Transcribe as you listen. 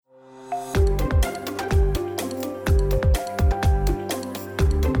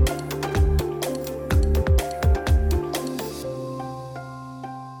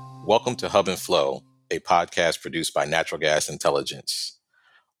Welcome to Hub and Flow, a podcast produced by Natural Gas Intelligence.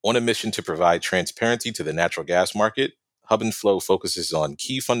 On a mission to provide transparency to the natural gas market, Hub and Flow focuses on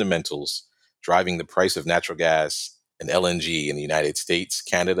key fundamentals driving the price of natural gas and LNG in the United States,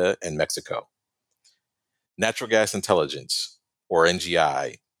 Canada, and Mexico. Natural Gas Intelligence, or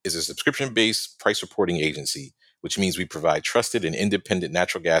NGI, is a subscription-based price reporting agency, which means we provide trusted and independent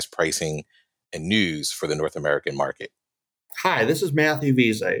natural gas pricing and news for the North American market. Hi, this is Matthew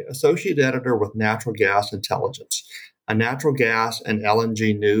Vize, Associate Editor with Natural Gas Intelligence, a natural gas and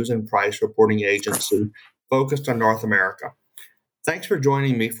LNG news and price reporting agency focused on North America. Thanks for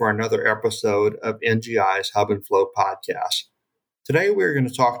joining me for another episode of NGI's Hub and Flow podcast. Today we're going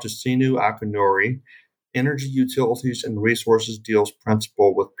to talk to Sinu Akinori, Energy Utilities and Resources Deals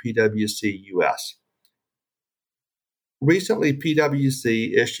Principal with PwC US. Recently,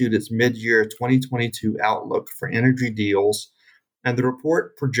 PwC issued its mid-year 2022 outlook for energy deals, and the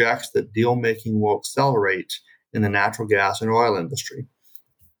report projects that deal-making will accelerate in the natural gas and oil industry.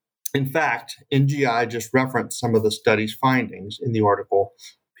 In fact, NGI just referenced some of the study's findings in the article,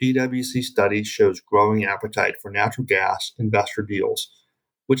 PwC Study Shows Growing Appetite for Natural Gas Investor Deals,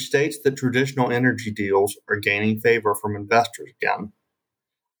 which states that traditional energy deals are gaining favor from investors again.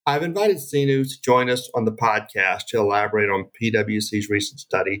 I've invited Sinu to join us on the podcast to elaborate on PwC's recent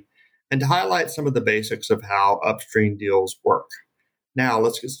study and to highlight some of the basics of how upstream deals work. Now,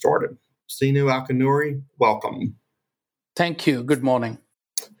 let's get started. Sinu Akinori, welcome. Thank you. Good morning.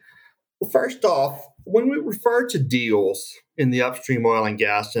 Well, first off, when we refer to deals in the upstream oil and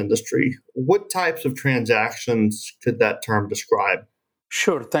gas industry, what types of transactions could that term describe?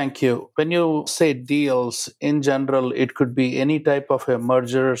 Sure, thank you. When you say deals, in general, it could be any type of a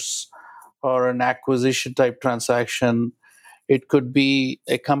mergers or an acquisition type transaction. It could be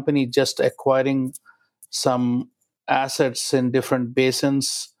a company just acquiring some assets in different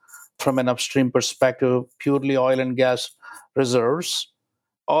basins from an upstream perspective, purely oil and gas reserves.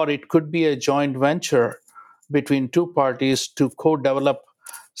 Or it could be a joint venture between two parties to co-develop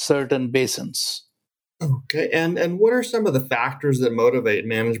certain basins. Okay, and what are some of the factors that motivate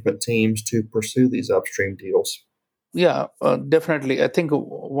management teams to pursue these upstream deals? Yeah, definitely. I think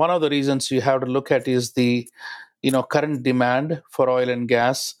one of the reasons you have to look at is the current demand for oil and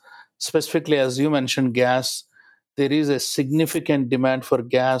gas. Specifically, as you mentioned, gas. There is a significant demand for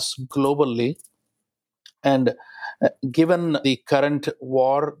gas globally, and given the current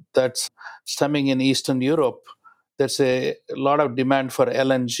war that's stemming in Eastern Europe, there's a lot of demand for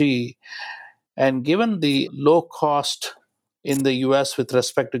LNG. And given the low cost in the US with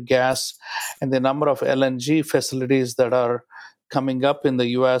respect to gas and the number of LNG facilities that are coming up in the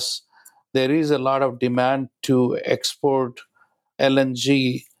US, there is a lot of demand to export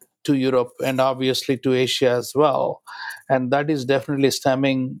LNG to Europe and obviously to Asia as well. And that is definitely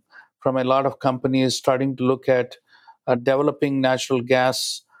stemming from a lot of companies starting to look at developing natural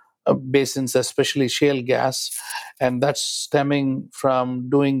gas basins, especially shale gas. And that's stemming from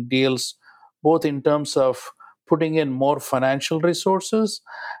doing deals both in terms of putting in more financial resources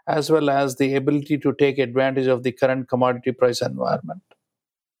as well as the ability to take advantage of the current commodity price environment.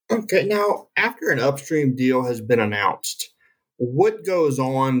 Okay, now, after an upstream deal has been announced, what goes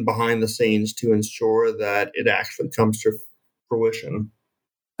on behind the scenes to ensure that it actually comes to fruition?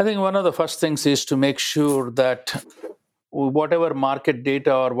 I think one of the first things is to make sure that whatever market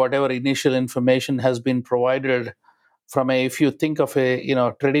data or whatever initial information has been provided if you think of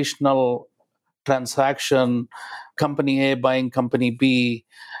a traditional transaction, company A buying company B,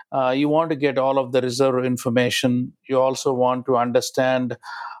 you want to get all of the reserve information. You also want to understand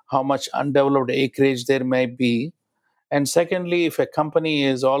how much undeveloped acreage there may be. And secondly, if a company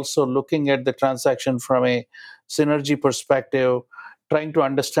is also looking at the transaction from a synergy perspective, trying to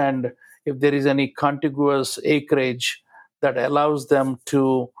understand if there is any contiguous acreage that allows them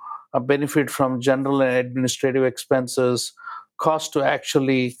to benefit from general and administrative expenses, cost to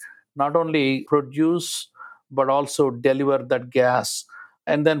actually not only produce, but also deliver that gas.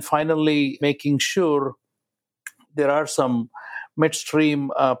 And then finally, making sure there are some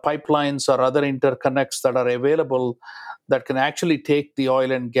midstream pipelines or other interconnects that are available that can actually take the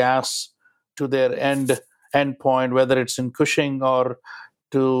oil and gas to their end point, whether it's in Cushing or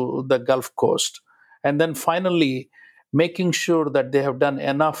to the Gulf Coast. And then finally, making sure that they have done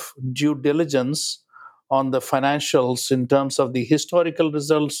enough due diligence on the financials in terms of the historical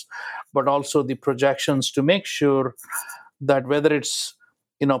results, but also the projections to make sure that whether it's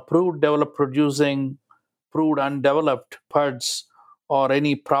proved developed producing, proved undeveloped parts, or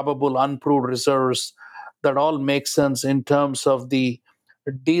any probable unproved reserves, that all make sense in terms of the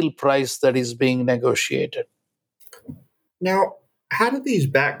deal price that is being negotiated. Now, How do these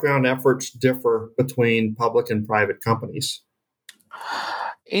background efforts differ between public and private companies?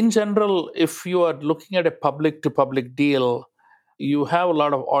 In general, if you are looking at a public to public deal, you have a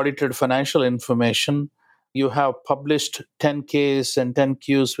lot of audited financial information. You have published 10Ks and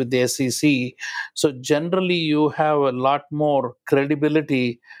 10Qs with the SEC. So, generally, you have a lot more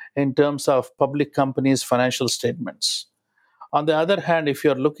credibility in terms of public companies' financial statements. On the other hand, if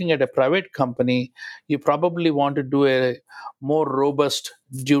you're looking at a private company, you probably want to do a more robust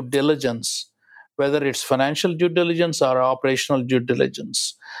due diligence, whether it's financial due diligence or operational due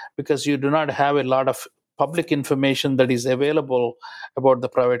diligence, because you do not have a lot of public information that is available about the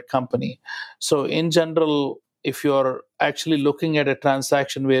private company. So, in general, if you're actually looking at a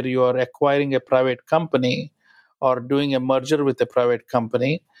transaction where you are acquiring a private company or doing a merger with a private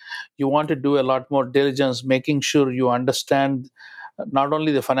company, you want to do a lot more diligence, making sure you understand not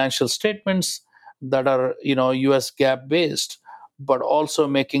only the financial statements that are US GAAP based, but also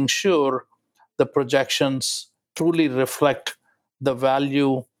making sure the projections truly reflect the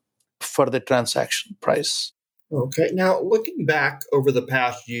value for the transaction price. Okay, now looking back over the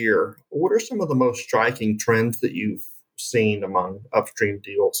past year, what are some of the most striking trends that you've seen among upstream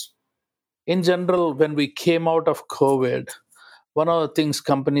deals? In general, when we came out of COVID, one of the things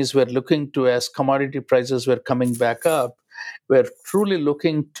companies were looking to as commodity prices were coming back up, were truly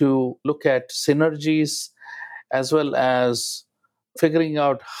looking to look at synergies as well as figuring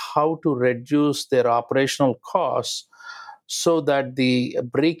out how to reduce their operational costs so that the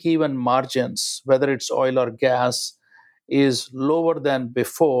break even margins, whether it's oil or gas, is lower than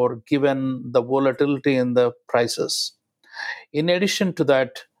before given the volatility in the prices. In addition to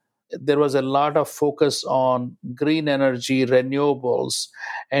that, there was a lot of focus on green energy, renewables.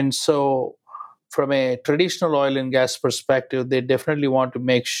 And so, from a traditional oil and gas perspective, they definitely want to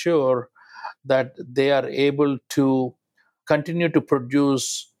make sure that they are able to continue to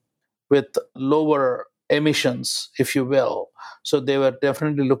produce with lower emissions, if you will. So, they were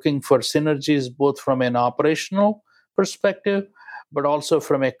definitely looking for synergies both from an operational perspective, but also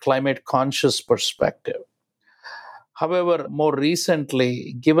from a climate conscious perspective. However, more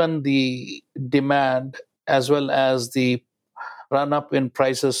recently, given the demand as well as the run up in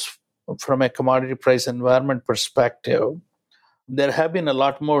prices from a commodity price environment perspective, there have been a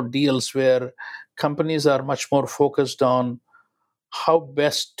lot more deals where companies are much more focused on how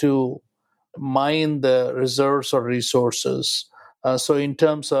best to mine the reserves or resources. So, in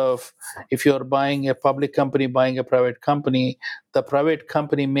terms of if you're buying a public company, buying a private company, the private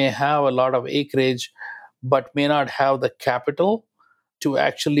company may have a lot of acreage, but may not have the capital to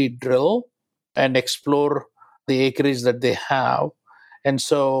actually drill and explore the acreage that they have. And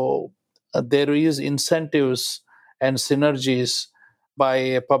so there is incentives and synergies by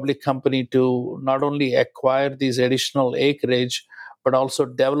a public company to not only acquire these additional acreage, but also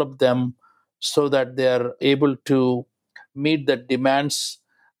develop them so that they are able to meet the demands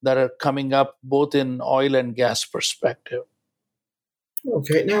that are coming up both in oil and gas perspective.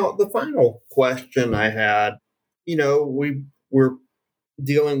 Okay, now the final question I had, we're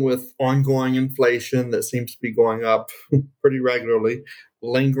dealing with ongoing inflation that seems to be going up pretty regularly,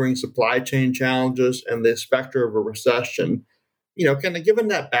 lingering supply chain challenges, and the specter of a recession. Kind of given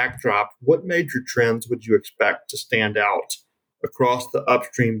that backdrop, what major trends would you expect to stand out across the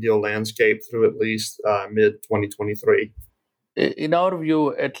upstream deal landscape through at least mid 2023? In our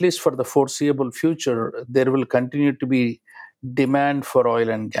view, at least for the foreseeable future, there will continue to be demand for oil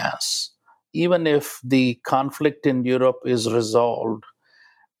and gas. Even if the conflict in Europe is resolved,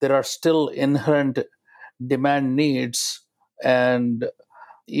 there are still inherent demand needs. And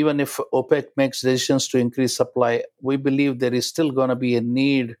even if OPEC makes decisions to increase supply, we believe there is still going to be a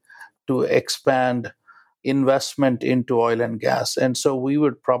need to expand investment into oil and gas. And so we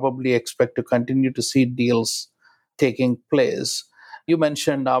would probably expect to continue to see deals taking place. You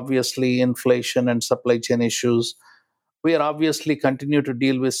mentioned obviously inflation and supply chain issues. We are obviously continue to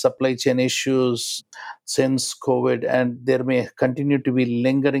deal with supply chain issues since COVID, and there may continue to be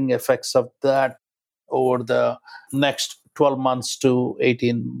lingering effects of that over the next 12 months to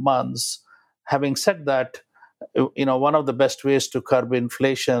 18 months. Having said that, one of the best ways to curb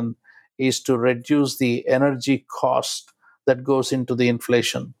inflation is to reduce the energy cost that goes into the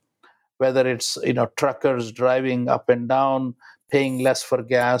inflation, whether it's truckers driving up and down, paying less for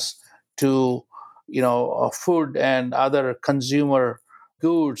gas, to food and other consumer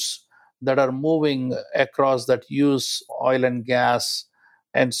goods that are moving across that use oil and gas.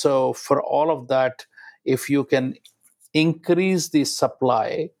 And so for all of that, if you can increase the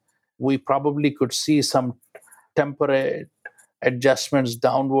supply, we probably could see some temporary adjustments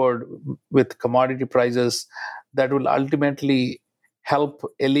downward with commodity prices that will ultimately help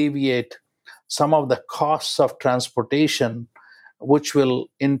alleviate some of the costs of transportation, which will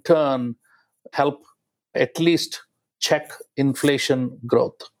in turn help at least check inflation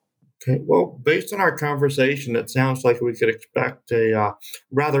growth. Okay, well, based on our conversation, it sounds like we could expect a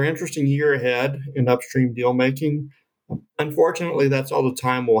rather interesting year ahead in upstream deal making. Unfortunately, that's all the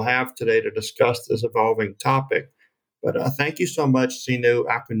time we'll have today to discuss this evolving topic. But thank you so much, Sinu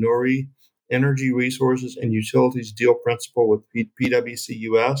Akunuri, Energy Resources and Utilities Deal Principal with PwC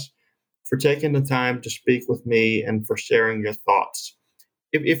US, for taking the time to speak with me and for sharing your thoughts.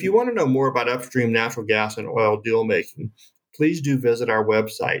 If you want to know more about upstream natural gas and oil deal making, please do visit our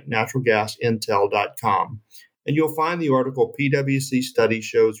website, naturalgasintel.com, and you'll find the article PwC Study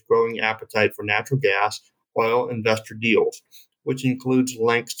Shows Growing Appetite for Natural Gas Oil Investor Deals, which includes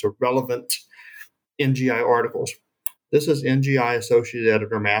links to relevant NGI articles. This is NGI Associate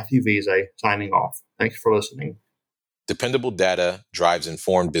Editor Matthew Vise signing off. Thanks for listening. Dependable data drives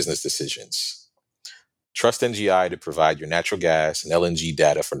informed business decisions. Trust NGI to provide your natural gas and LNG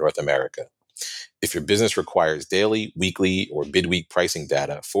data for North America. If your business requires daily, weekly, or bid-week pricing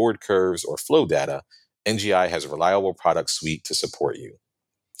data, forward curves, or flow data, NGI has a reliable product suite to support you.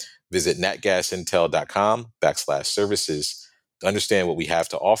 Visit natgasintel.com/services to understand what we have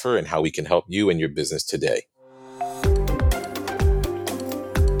to offer and how we can help you and your business today.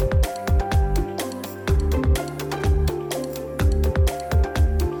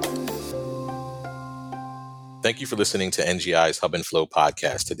 Thank you for listening to NGI's Hub and Flow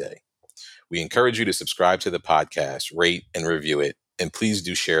podcast today. We encourage you to subscribe to the podcast, rate and review it, and please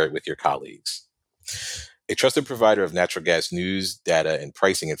do share it with your colleagues. A trusted provider of natural gas news, data, and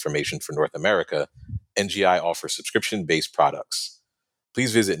pricing information for North America, NGI offers subscription-based products.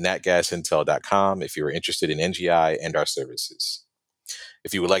 Please visit natgasintel.com if you are interested in NGI and our services.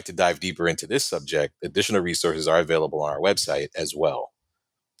 If you would like to dive deeper into this subject, additional resources are available on our website as well.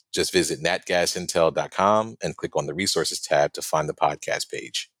 Just visit natgasintel.com and click on the resources tab to find the podcast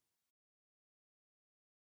page.